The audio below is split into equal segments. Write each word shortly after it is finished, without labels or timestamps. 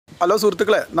Hello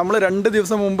സുഹൃത്തുക്കളെ, നമ്മൾ 2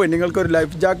 ദിവസം മുമ്പ് നിങ്ങൾക്കൊരു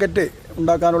ലൈഫ് ജാക്കറ്റ്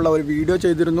ഉണ്ടാക്കാനുള്ള ഒരു വീഡിയോ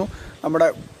ചെയ്തിരുന്നു. നമ്മുടെ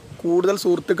കൂടുതൽ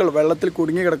സുഹൃത്തുക്കൾ വെള്ളത്തിൽ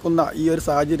കുടുങ്ങി കിടക്കുന്ന ഈ ഒരു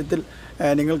സാഹചര്യത്തിൽ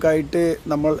നിങ്ങൾക്കായിട്ട്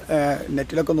നമ്മൾ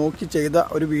നെറ്റിലൊക്കെ നോക്കി ചെയ്ത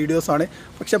ഒരു വീഡിയോസാണ്.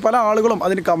 പക്ഷേ പല ആളുകളും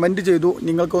അതിന് കമൻറ്റ് ചെയ്തു,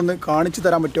 നിങ്ങൾക്കൊന്ന് കാണിച്ചു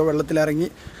തരാൻ പറ്റുമോ വെള്ളത്തിലിറങ്ങി.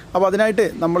 അപ്പോൾ അതിനായിട്ട്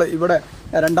നമ്മൾ ഇവിടെ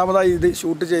രണ്ടാമതായി ഇത്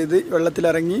ഷൂട്ട് ചെയ്ത്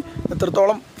വെള്ളത്തിലിറങ്ങി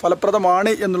എത്രത്തോളം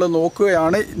ഫലപ്രദമാണ് എന്നുള്ളത്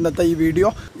നോക്കുകയാണ് ഇന്നത്തെ ഈ വീഡിയോ.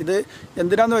 ഇത്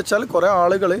എന്തിനാന്ന് വെച്ചാൽ കുറേ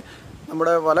ആളുകൾ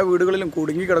നമ്മുടെ പല വീടുകളിലും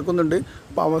കുടുങ്ങി കിടക്കുന്നുണ്ട്.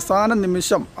 അപ്പോൾ അവസാന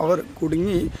നിമിഷം അവർ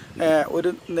കുടുങ്ങി ഒരു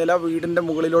നില വീടിൻ്റെ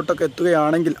മുകളിലോട്ടൊക്കെ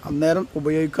എത്തുകയാണെങ്കിൽ അന്നേരം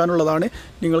ഉപയോഗിക്കാനുള്ളതാണ്.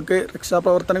 നിങ്ങൾക്ക്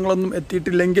രക്ഷാപ്രവർത്തനങ്ങളൊന്നും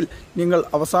എത്തിയിട്ടില്ലെങ്കിൽ നിങ്ങൾ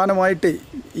അവസാനമായിട്ട്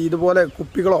ഇതുപോലെ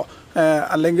കുപ്പികളോ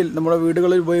അല്ലെങ്കിൽ നമ്മുടെ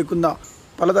വീടുകളിൽ ഉപയോഗിക്കുന്ന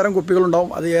പലതരം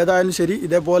കുപ്പികളുണ്ടാവും, അത് ഏതായാലും ശരി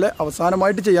ഇതേപോലെ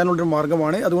അവസാനമായിട്ട് ചെയ്യാനുള്ളൊരു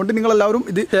മാർഗ്ഗമാണ്. അതുകൊണ്ട് നിങ്ങളെല്ലാവരും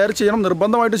ഇത് ഷെയർ ചെയ്യണം,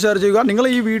 നിർബന്ധമായിട്ട് ഷെയർ ചെയ്യുക. നിങ്ങൾ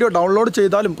ഈ വീഡിയോ ഡൗൺലോഡ്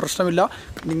ചെയ്താലും പ്രശ്നമില്ല,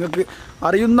 നിങ്ങൾക്ക്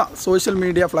അറിയുന്ന സോഷ്യൽ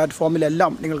മീഡിയ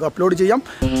പ്ലാറ്റ്ഫോമിലെല്ലാം നിങ്ങൾക്ക് അപ്ലോഡ് ചെയ്യാം.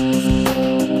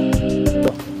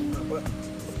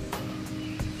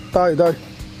 ഇതാ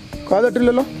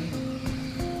കാതട്ടില്ലല്ലോ,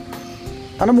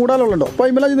 അങ്ങനെ മൂടാലുള്ളോ? അപ്പോൾ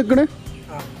അതിമലാജ് നിൽക്കണേ,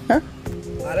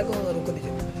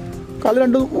 കാല്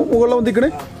രണ്ട് മുകളിൽ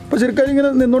വന്നിക്കണേ. അപ്പോൾ ശരിക്കും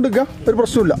ഇങ്ങനെ നിന്നുകൊണ്ടിരിക്കുക, ഒരു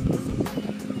പ്രശ്നമില്ല.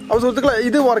 അപ്പോൾ സുഹൃത്തുക്കളെ,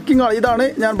 ഇത് വർക്കിംഗ് ആണ്, ഇതാണ്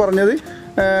ഞാൻ പറഞ്ഞത്.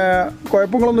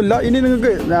 കുഴപ്പങ്ങളൊന്നുമില്ല. ഇനി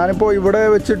നിങ്ങൾക്ക് ഞാനിപ്പോൾ ഇവിടെ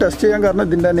വെച്ച് ടെസ്റ്റ് ചെയ്യാൻ കാരണം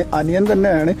ഇതിൻ്റെ അനിയൻ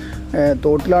തന്നെയാണ്.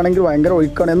 തോട്ടിലാണെങ്കിൽ ഭയങ്കര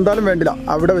ഒഴുക്കാണ്, എന്തായാലും വേണ്ടില്ല,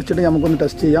 അവിടെ വെച്ചിട്ട് നമുക്കൊന്ന്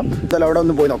ടെസ്റ്റ് ചെയ്യാം. എന്തായാലും അവിടെ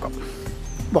ഒന്ന് പോയി നോക്കാം.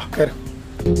 വാ കയറും.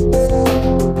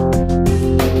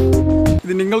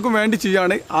 ഇത് നിങ്ങൾക്കും വേണ്ടി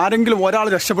ചെയ്യാണ്. ആരെങ്കിലും ഒരാൾ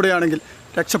രക്ഷപ്പെടുകയാണെങ്കിൽ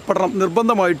രക്ഷപ്പെടണം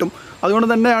നിർബന്ധമായിട്ടും. അതുകൊണ്ട്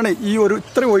തന്നെയാണ് ഈ ഒരു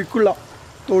ഇത്രയും ഒഴുക്കുള്ള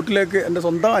തോട്ടിലേക്ക് എൻ്റെ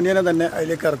സ്വന്തം അനിയനെ തന്നെ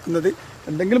അതിലേക്ക് ഇറക്കുന്നത്.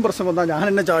 എന്തെങ്കിലും പ്രശ്നം വന്നാൽ ഞാൻ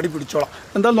എന്നെ ചാടി പിടിച്ചോളാം.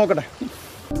 എന്തായാലും നോക്കട്ടെ.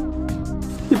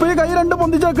 ഇപ്പോൾ ഈ കൈ രണ്ട്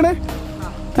പൊന്തിച്ചേക്കണേ.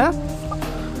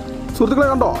 സുഹൃത്തുക്കളെ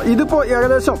കണ്ടോ, ഇതിപ്പോൾ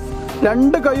ഏകദേശം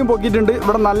 2 കൈയും പൊക്കിയിട്ടുണ്ട്.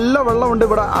 ഇവിടെ നല്ല വെള്ളമുണ്ട്.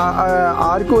 ഇവിടെ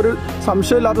ആർക്കും ഒരു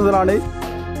സംശയമില്ലാത്തതിനാണ്.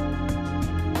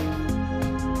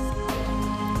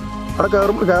 അവിടെ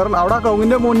കയറണം, അവിടെ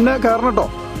കവുങ്ങിൻ്റെ മുന്നേ കയറണം കേട്ടോ.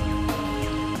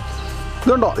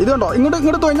 ഇത് കണ്ടോ,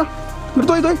 ഇങ്ങോട്ട് തോന്നാ,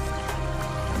 ഇങ്ങോട്ട് തോയ്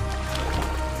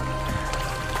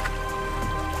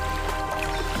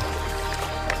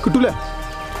കിട്ടൂലേ?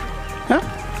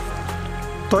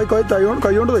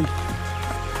 കൈകൊണ്ട് തോയ്.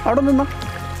 അവിടെ നിന്നാ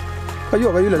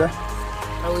കഴിയൂലേ?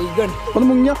 ഒന്ന്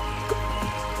മുങ്ങിയ,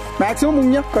 മാക്സിമം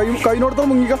മുങ്ങിയ, കൈനോടത്തോളം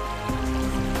മുങ്ങിക്ക.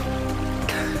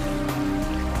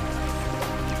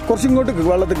 കുറച്ച് ഇങ്ങോട്ടേക്ക്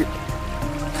വെള്ളത്തേക്ക്.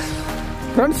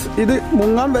 ഫ്രണ്ട്സ്, ഇത്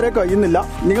മുങ്ങാൻ വരെ കഴിയുന്നില്ല.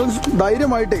 നിങ്ങൾ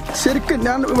ധൈര്യമായിട്ട്, ശരിക്കും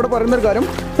ഞാൻ ഇവിടെ പറയുന്നൊരു കാര്യം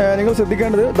നിങ്ങൾ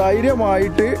ശ്രദ്ധിക്കേണ്ടത്,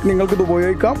 ധൈര്യമായിട്ട് നിങ്ങൾക്കിത്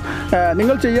ഉപയോഗിക്കാം.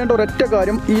 നിങ്ങൾ ചെയ്യേണ്ട ഒരൊറ്റ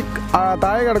കാര്യം, ഈ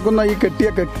താഴെ കിടക്കുന്ന ഈ കെട്ടിയ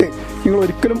കെട്ട് നിങ്ങൾ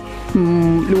ഒരിക്കലും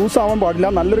ലൂസാവാൻ പാടില്ല.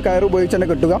 നല്ലൊരു കയർ ഉപയോഗിച്ച് തന്നെ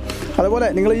കെട്ടുക. അതുപോലെ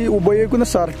നിങ്ങൾ ഈ ഉപയോഗിക്കുന്ന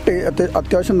ഷർട്ട്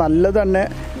അത്യാവശ്യം നല്ലത് തന്നെ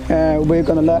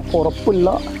ഉപയോഗിക്കുക. നല്ല ഉറപ്പുള്ള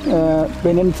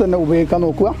ബനിയൻസ് തന്നെ ഉപയോഗിക്കാൻ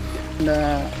നോക്കുക. പിന്നെ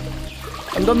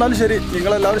എന്തെന്നാലും ശരി,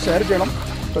 നിങ്ങളെല്ലാവരും ഷെയർ ചെയ്യണം.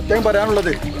 പ്രത്യേകം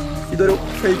പറയാനുള്ളത്, ഇതൊരു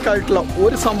ഫേക്കായിട്ടുള്ള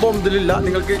ഒരു സംഭവം ഇതിലില്ല.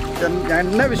 നിങ്ങൾക്ക്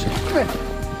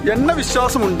എന്നെ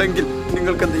വിശ്വാസമുണ്ടെങ്കിൽ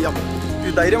നിങ്ങൾക്ക് എന്ത് ചെയ്യാം,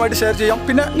 ഇത് ധൈര്യമായിട്ട് ഷെയർ ചെയ്യാം.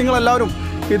 പിന്നെ നിങ്ങളെല്ലാവരും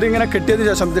ഇതിങ്ങനെ കെട്ടിയതിന്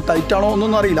ശേഷം ഇത് ടൈറ്റാണോ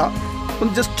ഒന്നും അറിയില്ല,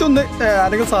 ഒന്ന് ജസ്റ്റ് ഒന്ന്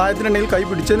ആരെങ്കിലും സഹായത്തിനുണ്ടെങ്കിൽ കൈ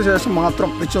പിടിച്ചതിന് ശേഷം മാത്രം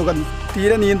വെച്ച് നോക്കാൻ.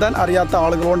 തീരെ നീന്താൻ അറിയാത്ത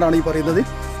ആളുകളോണ്ടാണ് ഈ പറയുന്നത്,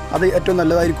 അത് ഏറ്റവും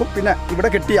നല്ലതായിരിക്കും. പിന്നെ ഇവിടെ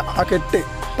കെട്ടിയ ആ കെട്ട്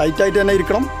ടൈറ്റായിട്ട് തന്നെ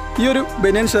ഇരിക്കണം. ഈ ഒരു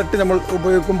ബനിയൻ ഷർട്ട് നമ്മൾ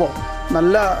ഉപയോഗിക്കുമ്പോൾ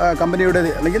നല്ല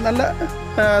കമ്പനിയുടേത് അല്ലെങ്കിൽ നല്ല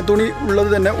തുണി ഉള്ളത്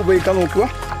തന്നെ ഉപയോഗിക്കാൻ നോക്കുക.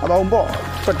 അതാവുമ്പോൾ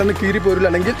പെട്ടെന്ന് കീറിപ്പോരില്ല,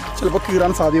 അല്ലെങ്കിൽ ചിലപ്പോൾ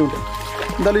കീറാൻ സാധ്യതയുണ്ട്.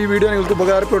 എന്തായാലും ഈ വീഡിയോ നിങ്ങൾക്ക്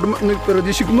ഉപകാരപ്പെടും എന്ന്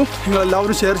പ്രതീക്ഷിക്കുന്നു.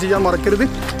 നിങ്ങളെല്ലാവരും ഷെയർ ചെയ്യാൻ മറക്കരുത്.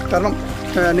 കാരണം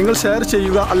നിങ്ങൾ ഷെയർ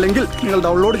ചെയ്യുക, അല്ലെങ്കിൽ നിങ്ങൾ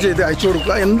ഡൗൺലോഡ് ചെയ്ത് അയച്ചു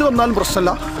കൊടുക്കുക. എന്ത് വന്നാലും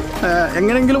പ്രശ്നമില്ല,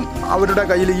 എങ്ങനെയെങ്കിലും അവരുടെ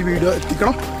കയ്യിൽ ഈ വീഡിയോ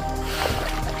എത്തിക്കണം.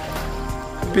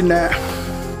 പിന്നെ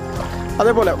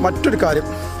അതേപോലെ മറ്റൊരു കാര്യം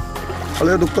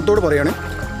വളരെ ദുഃഖത്തോട് പറയുകയാണ്,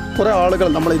 കുറേ ആളുകൾ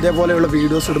നമ്മൾ ഇതേപോലെയുള്ള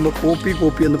വീഡിയോസ് ഇടുമ്പോൾ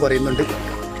കോപ്പി എന്ന് പറയുന്നുണ്ട്.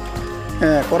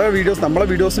 കുറേ വീഡിയോസ് നമ്മളെ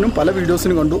വീഡിയോസിനും പല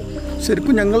വീഡിയോസിനും കണ്ടു.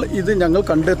 ശരിക്കും ഞങ്ങൾ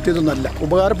കണ്ടെത്തിയതൊന്നുമല്ല,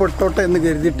 ഉപകാരപ്പെട്ടോട്ടെ എന്ന്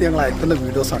കരുതിയിട്ട് ഞങ്ങൾ അയക്കുന്ന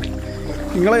വീഡിയോസാണ്.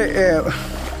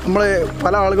 നമ്മളെ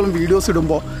പല ആളുകളും വീഡിയോസ്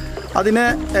ഇടുമ്പോൾ അതിനെ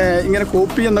ഇങ്ങനെ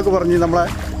കോപ്പി എന്നൊക്കെ പറഞ്ഞ് നമ്മളെ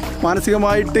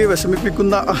മാനസികമായിട്ട്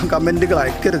വിഷമിപ്പിക്കുന്ന കമൻറ്റുകൾ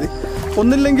അയക്കരുത്.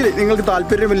 ഒന്നില്ലെങ്കിൽ നിങ്ങൾക്ക്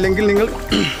താല്പര്യമില്ലെങ്കിൽ നിങ്ങൾ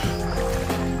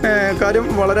കാര്യം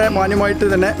വളരെ മാന്യമായിട്ട്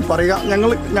തന്നെ പറയുക.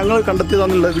 ഞങ്ങൾ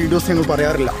കണ്ടെത്തിയതെന്നുള്ള വീഡിയോസ് ഞങ്ങൾ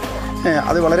പറയാറില്ല.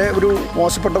 അത് വളരെ ഒരു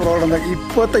മോശപ്പെട്ട പ്രവർത്തനം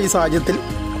ഇപ്പോഴത്തെ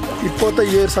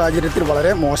ഈ ഒരു സാഹചര്യത്തിൽ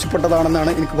വളരെ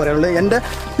മോശപ്പെട്ടതാണെന്നാണ് എനിക്ക് പറയാനുള്ളത്. എൻ്റെ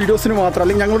വീഡിയോസിന് മാത്രം,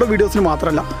 അല്ലെങ്കിൽ ഞങ്ങളുടെ വീഡിയോസിന്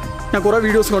മാത്രമല്ല, ഞാൻ കുറേ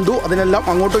വീഡിയോസ് കണ്ടു, അതിനെല്ലാം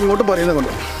അങ്ങോട്ടും ഇങ്ങോട്ടും പറയുന്നത്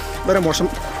കൊണ്ട് വളരെ മോശം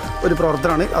ഒരു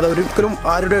പ്രവർത്തനമാണ്. അതൊരിക്കലും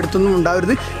ആരുടെ അടുത്തൊന്നും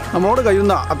ഉണ്ടാവരുത്. നമ്മളോട്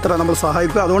കഴിയുന്ന അത്ര നമ്മൾ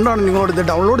സഹായിക്കുക. അതുകൊണ്ടാണ് നിങ്ങളോട് ഇത്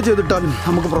ഡൗൺലോഡ് ചെയ്തിട്ടാലും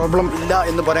നമുക്ക് പ്രോബ്ലം ഇല്ല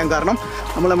എന്ന് പറയാൻ കാരണം,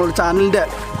 നമ്മുടെ ചാനലിൻ്റെ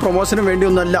പ്രൊമോഷന്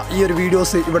വേണ്ടിയൊന്നുമല്ല ഈ ഒരു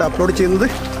വീഡിയോസ് ഇവിടെ അപ്ലോഡ് ചെയ്യുന്നത്.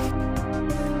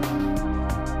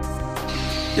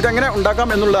 ഇതെങ്ങനെ ഉണ്ടാക്കാം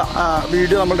എന്നുള്ള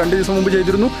വീഡിയോ നമ്മൾ 2 ദിവസം മുമ്പ്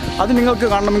ചെയ്തിരുന്നു. അത് നിങ്ങൾക്ക്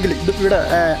കാണണമെങ്കിൽ ഇത് ഇവിടെ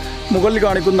മുകളിൽ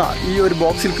കാണിക്കുന്ന ഈ ഒരു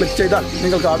ബോക്സിൽ ക്ലിക്ക് ചെയ്താൽ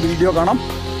നിങ്ങൾക്ക് ആ വീഡിയോ കാണാം.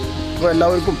 അപ്പോൾ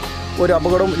എല്ലാവർക്കും ഒരു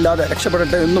അപകടവും ഇല്ലാതെ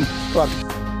രക്ഷപ്പെടട്ടെ എന്നും പ്രാർത്ഥിക്കും.